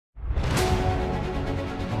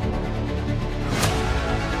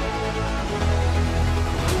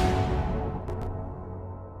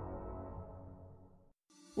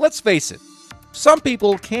Let's face it, some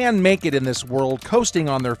people can make it in this world coasting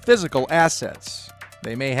on their physical assets.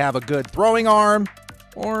 They may have a good throwing arm,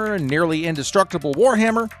 or a nearly indestructible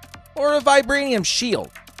warhammer, or a vibranium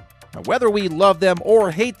shield. Now, whether we love them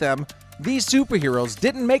or hate them, these superheroes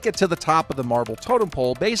didn't make it to the top of the Marvel totem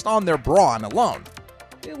pole based on their brawn alone.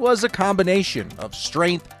 It was a combination of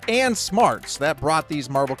strength and smarts that brought these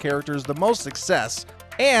Marvel characters the most success,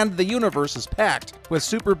 and the universe is packed with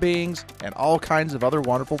super beings and all kinds of other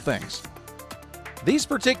wonderful things. These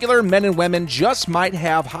particular men and women just might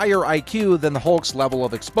have higher IQ than the Hulk's level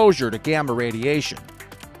of exposure to gamma radiation.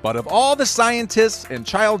 But of all the scientists and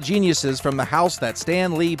child geniuses from the house that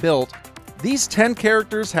Stan Lee built, these 10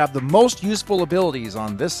 characters have the most useful abilities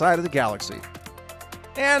on this side of the galaxy.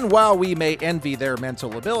 And while we may envy their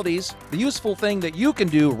mental abilities, the useful thing that you can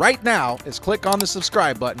do right now is click on the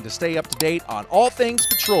subscribe button to stay up to date on all things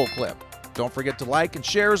Patrol Clip. Don't forget to like and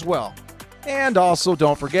share as well. And also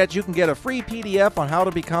don't forget you can get a free PDF on how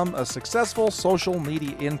to become a successful social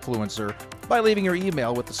media influencer by leaving your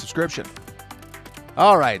email with the subscription.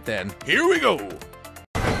 Alright then, here we go!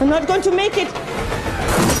 I'm not going to make it!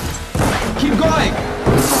 Keep going!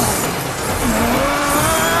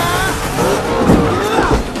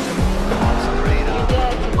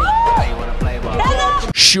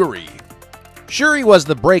 Shuri. Shuri was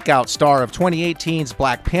the breakout star of 2018's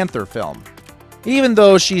Black Panther film. Even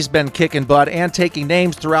though she's been kicking butt and taking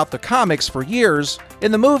names throughout the comics for years,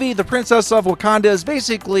 in the movie, the Princess of Wakanda is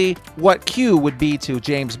basically what Q would be to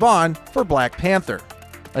James Bond for Black Panther.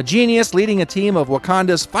 A genius leading a team of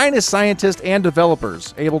Wakanda's finest scientists and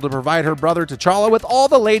developers, able to provide her brother T'Challa with all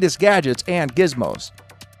the latest gadgets and gizmos.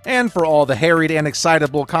 And for all the harried and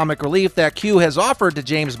excitable comic relief that Q has offered to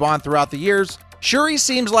James Bond throughout the years, Shuri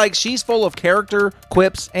seems like she's full of character,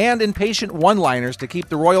 quips, and impatient one-liners to keep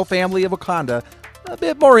the royal family of Wakanda a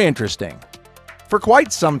bit more interesting. For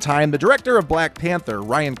quite some time, the director of Black Panther,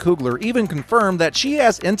 Ryan Coogler, even confirmed that she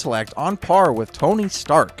has intellect on par with Tony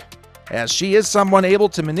Stark, as she is someone able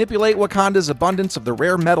to manipulate Wakanda's abundance of the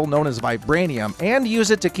rare metal known as vibranium and use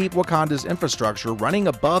it to keep Wakanda's infrastructure running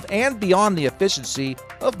above and beyond the efficiency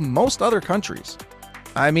of most other countries.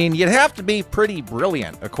 I mean, you'd have to be pretty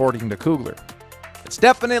brilliant, according to Coogler. It's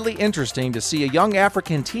definitely interesting to see a young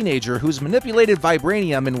African teenager who's manipulated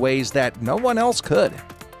vibranium in ways that no one else could.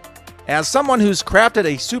 As someone who's crafted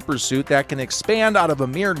a supersuit that can expand out of a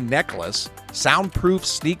mere necklace, soundproof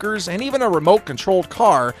sneakers, and even a remote-controlled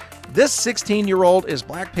car, this 16-year-old is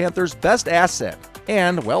Black Panther's best asset,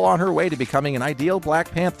 and well on her way to becoming an ideal Black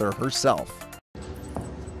Panther herself.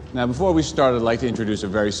 Now, before we start, I'd like to introduce a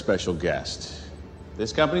very special guest.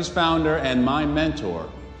 This company's founder and my mentor,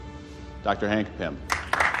 Dr. Hank Pym.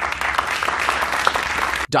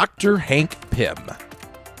 Dr. Hank Pym.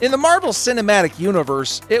 In the Marvel Cinematic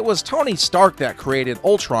Universe, it was Tony Stark that created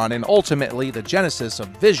Ultron and ultimately the genesis of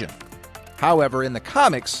Vision. However, in the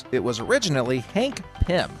comics, it was originally Hank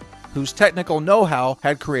Pym, whose technical know-how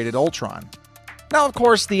had created Ultron. Now, of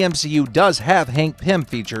course, the MCU does have Hank Pym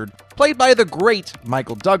featured, played by the great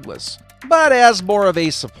Michael Douglas, but as more of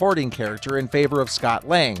a supporting character in favor of Scott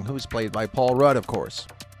Lang, who's played by Paul Rudd, of course.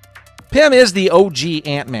 Pym is the OG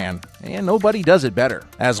Ant-Man, and nobody does it better,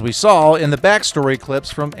 as we saw in the backstory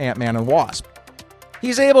clips from Ant-Man and Wasp.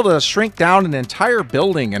 He's able to shrink down an entire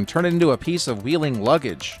building and turn it into a piece of wheeling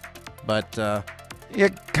luggage. But,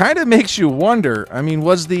 it kind of makes you wonder, I mean,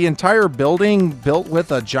 was the entire building built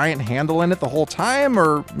with a giant handle in it the whole time,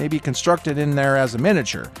 or maybe constructed in there as a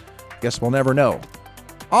miniature? Guess we'll never know.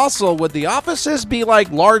 Also, would the offices be like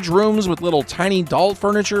large rooms with little tiny doll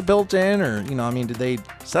furniture built in? Or, did they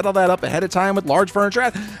settle that up ahead of time with large furniture?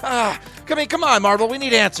 Come on, Marvel, we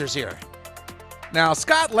need answers here. Now,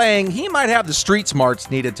 Scott Lang, he might have the street smarts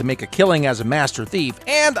needed to make a killing as a master thief,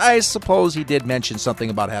 and I suppose he did mention something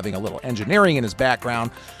about having a little engineering in his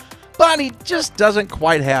background, but he just doesn't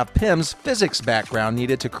quite have Pym's physics background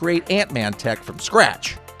needed to create Ant-Man tech from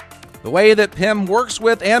scratch. The way that Pym works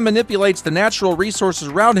with and manipulates the natural resources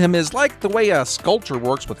around him is like the way a sculptor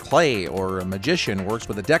works with clay or a magician works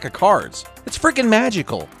with a deck of cards. It's freaking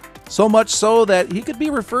magical. So much so that he could be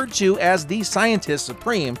referred to as the Scientist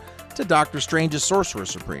Supreme to Doctor Strange's Sorcerer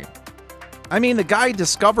Supreme. I mean, the guy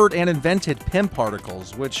discovered and invented Pym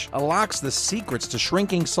particles, which unlocks the secrets to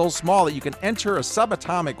shrinking so small that you can enter a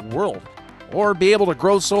subatomic world, or be able to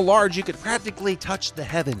grow so large you could practically touch the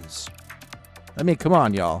heavens. I mean, come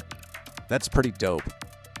on, y'all. That's pretty dope.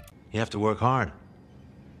 You have to work hard.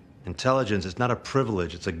 Intelligence is not a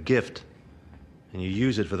privilege, it's a gift. And you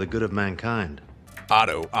use it for the good of mankind.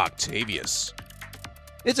 Otto Octavius.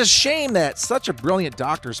 It's a shame that such a brilliant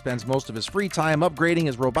doctor spends most of his free time upgrading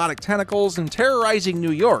his robotic tentacles and terrorizing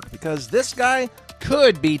New York, because this guy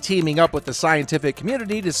could be teaming up with the scientific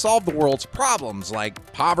community to solve the world's problems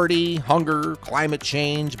like poverty, hunger, climate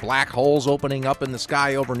change, black holes opening up in the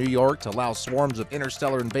sky over New York to allow swarms of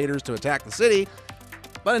interstellar invaders to attack the city.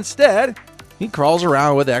 But instead, he crawls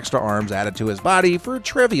around with extra arms added to his body for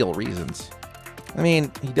trivial reasons. I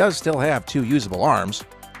mean, he does still have 2 usable arms.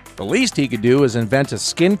 The least he could do is invent a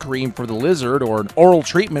skin cream for the lizard or an oral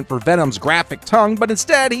treatment for Venom's graphic tongue, but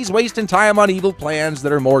instead he's wasting time on evil plans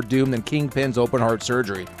that are more doomed than Kingpin's open-heart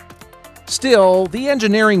surgery. Still, the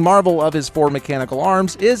engineering marvel of his 4 mechanical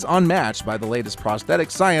arms is unmatched by the latest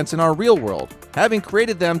prosthetic science in our real world, having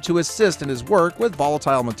created them to assist in his work with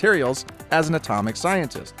volatile materials as an atomic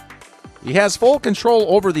scientist. He has full control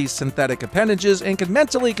over these synthetic appendages and can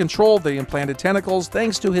mentally control the implanted tentacles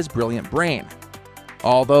thanks to his brilliant brain.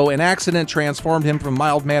 Although an accident transformed him from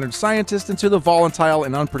mild-mannered scientist into the volatile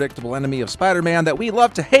and unpredictable enemy of Spider-Man that we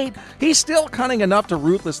love to hate, he's still cunning enough to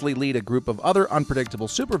ruthlessly lead a group of other unpredictable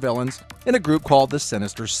supervillains in a group called the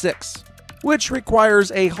Sinister Six, which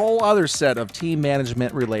requires a whole other set of team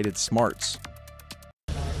management-related smarts.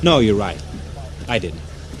 No, you're right. I didn't.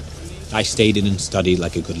 I stayed in and studied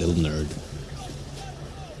like a good little nerd.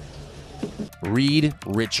 Reed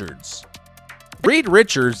Richards. Reed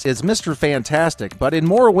Richards is Mr. Fantastic, but in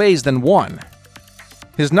more ways than one.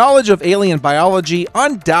 His knowledge of alien biology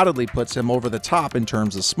undoubtedly puts him over the top in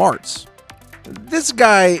terms of smarts. This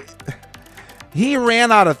guy, he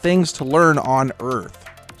ran out of things to learn on Earth,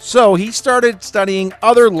 so he started studying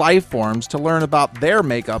other life forms to learn about their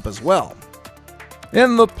makeup as well.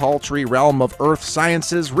 In the paltry realm of Earth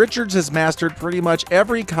sciences, Richards has mastered pretty much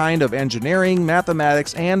every kind of engineering,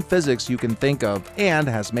 mathematics, and physics you can think of, and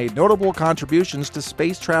has made notable contributions to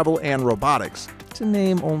space travel and robotics, to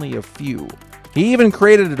name only a few. He even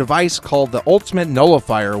created a device called the Ultimate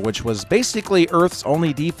Nullifier, which was basically Earth's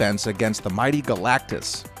only defense against the mighty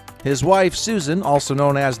Galactus. His wife, Susan, also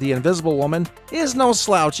known as the Invisible Woman, is no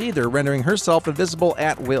slouch either, rendering herself invisible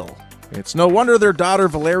at will. It's no wonder their daughter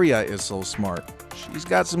Valeria is so smart. She's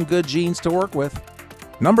got some good genes to work with.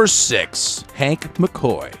 Number 6. Hank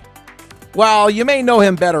McCoy. While you may know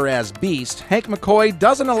him better as Beast, Hank McCoy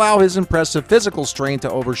doesn't allow his impressive physical strength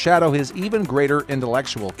to overshadow his even greater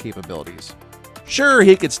intellectual capabilities. Sure,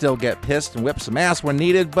 he could still get pissed and whip some ass when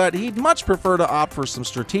needed, but he'd much prefer to opt for some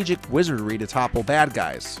strategic wizardry to topple bad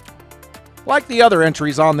guys. Like the other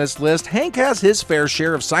entries on this list, Hank has his fair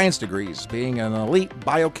share of science degrees, being an elite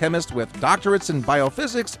biochemist with doctorates in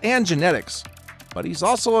biophysics and genetics. But he's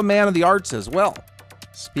also a man of the arts as well,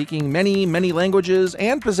 speaking many languages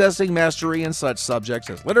and possessing mastery in such subjects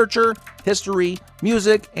as literature, history,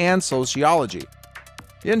 music, and sociology.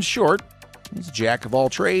 In short, he's a jack of all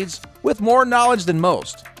trades, with more knowledge than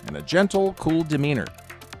most, and a gentle, cool demeanor.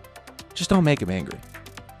 Just don't make him angry.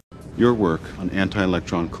 Your work on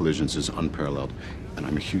anti-electron collisions is unparalleled, and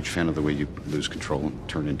I'm a huge fan of the way you lose control and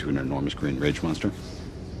turn into an enormous green rage monster.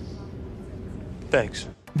 Thanks.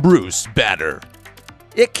 Bruce Banner.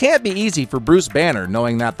 It can't be easy for Bruce Banner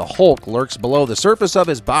knowing that the Hulk lurks below the surface of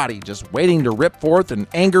his body, just waiting to rip forth in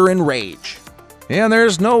anger and rage. And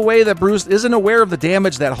there's no way that Bruce isn't aware of the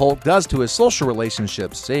damage that Hulk does to his social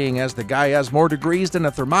relationships, seeing as the guy has more degrees than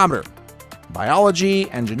a thermometer.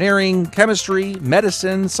 Biology, engineering, chemistry,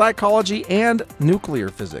 medicine, psychology, and nuclear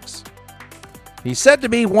physics. He's said to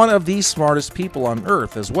be one of the smartest people on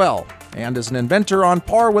Earth as well, and is an inventor on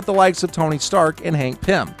par with the likes of Tony Stark and Hank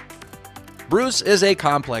Pym. Bruce is a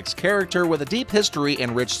complex character with a deep history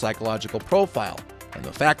and rich psychological profile, and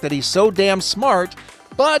the fact that he's so damn smart,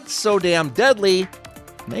 but so damn deadly,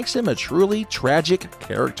 makes him a truly tragic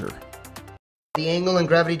character. The angle and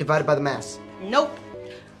gravity divided by the mass. Nope.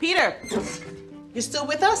 Peter, you still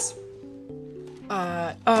with us?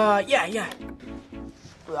 Yeah.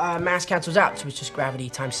 Mass cancels out, so it's just gravity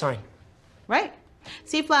times sine. Right.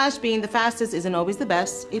 See, Flash, being the fastest isn't always the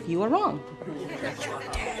best if you are wrong.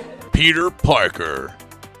 Peter Parker.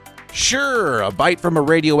 Sure, a bite from a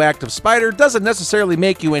radioactive spider doesn't necessarily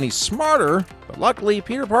make you any smarter, but luckily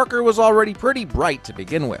Peter Parker was already pretty bright to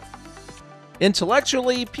begin with.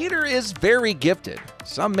 Intellectually, Peter is very gifted.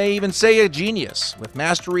 Some may even say a genius, with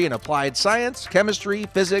mastery in applied science, chemistry,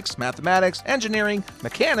 physics, mathematics, engineering,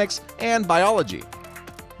 mechanics, and biology.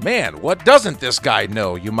 Man, what doesn't this guy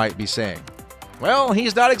know, you might be saying? Well,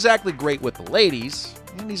 he's not exactly great with the ladies,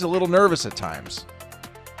 and he's a little nervous at times.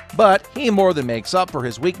 But he more than makes up for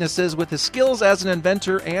his weaknesses with his skills as an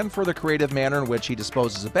inventor and for the creative manner in which he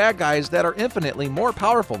disposes of bad guys that are infinitely more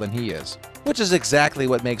powerful than he is, which is exactly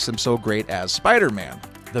what makes him so great as Spider-Man.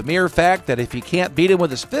 The mere fact that if he can't beat him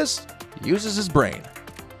with his fists, he uses his brain.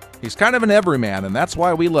 He's kind of an everyman, and that's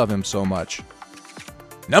why we love him so much.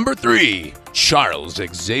 Number 3. Charles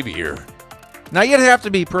Xavier. Now, you'd have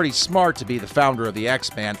to be pretty smart to be the founder of the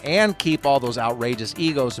X-Men and keep all those outrageous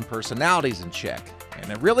egos and personalities in check. And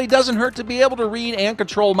it really doesn't hurt to be able to read and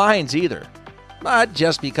control minds either. But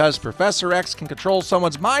just because Professor X can control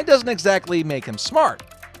someone's mind doesn't exactly make him smart.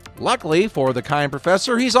 Luckily for the kind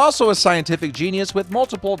professor, he's also a scientific genius with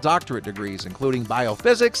multiple doctorate degrees, including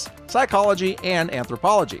biophysics, psychology, and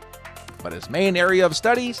anthropology. But his main area of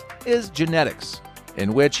studies is genetics,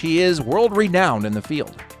 in which he is world-renowned in the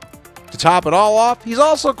field. To top it all off, he's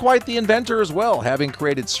also quite the inventor as well, having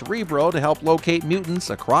created Cerebro to help locate mutants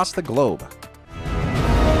across the globe.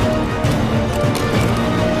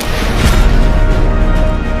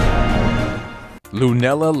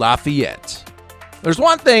 Lunella Lafayette. There's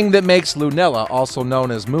one thing that makes Lunella, also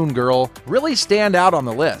known as Moon Girl, really stand out on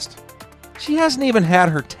the list. She hasn't even had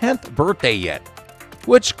her 10th birthday yet,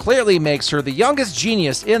 which clearly makes her the youngest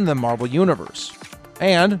genius in the Marvel Universe.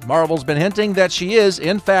 And Marvel's been hinting that she is,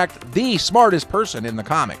 in fact, the smartest person in the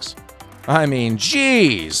comics. I mean,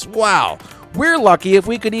 geez, wow, we're lucky if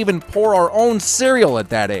we could even pour our own cereal at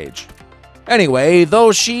that age. Anyway,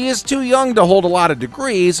 though she is too young to hold a lot of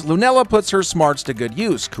degrees, Lunella puts her smarts to good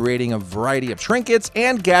use, creating a variety of trinkets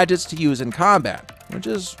and gadgets to use in combat, which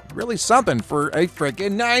is really something for a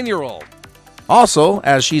freaking 9-year-old. Also,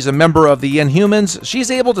 as she's a member of the Inhumans, she's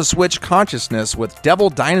able to switch consciousness with Devil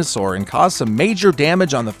Dinosaur and cause some major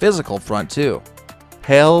damage on the physical front too.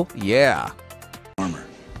 Hell yeah. Armor.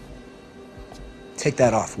 Take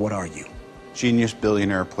that off, what are you? Genius,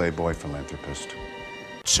 billionaire, playboy, philanthropist.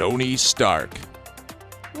 Tony Stark.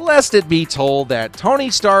 Lest it be told that Tony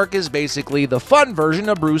Stark is basically the fun version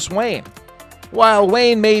of Bruce Wayne. While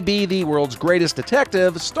Wayne may be the world's greatest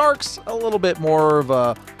detective, Stark's a little bit more of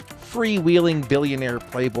a freewheeling billionaire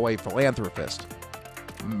playboy philanthropist.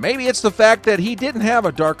 Maybe it's the fact that he didn't have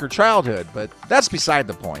a darker childhood, but that's beside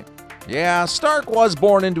the point. Yeah, Stark was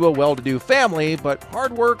born into a well-to-do family, but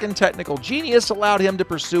hard work and technical genius allowed him to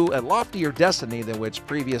pursue a loftier destiny than which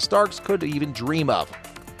previous Starks could even dream of.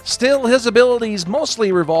 Still, his abilities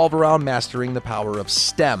mostly revolve around mastering the power of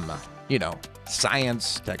STEM,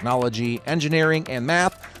 science, technology, engineering, and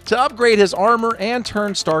math, to upgrade his armor and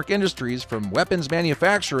turn Stark Industries from weapons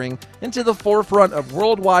manufacturing into the forefront of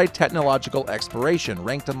worldwide technological exploration,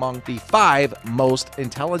 ranked among the 5 most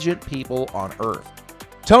intelligent people on Earth.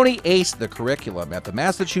 Tony aced the curriculum at the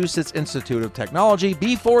Massachusetts Institute of Technology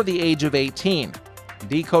before the age of 18,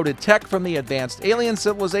 decoded tech from the advanced alien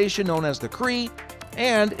civilization known as the Kree,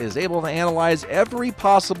 and is able to analyze every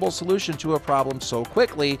possible solution to a problem so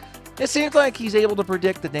quickly, it seems like he's able to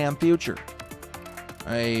predict the damn future.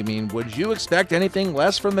 I mean, would you expect anything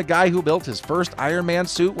less from the guy who built his first Iron Man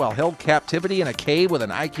suit while held captivity in a cave with an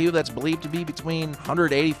IQ that's believed to be between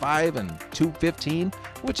 185 and 215,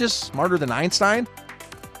 which is smarter than Einstein?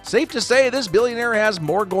 Safe to say this billionaire has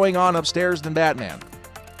more going on upstairs than Batman.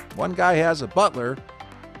 One guy has a butler,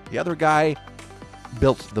 the other guy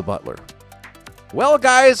built the butler. Well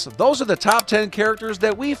guys, those are the top 10 characters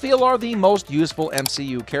that we feel are the most useful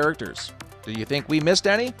MCU characters. Do you think we missed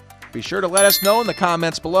any? Be sure to let us know in the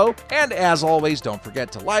comments below, and as always, don't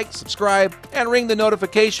forget to like, subscribe, and ring the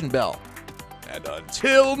notification bell. And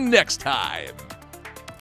until next time.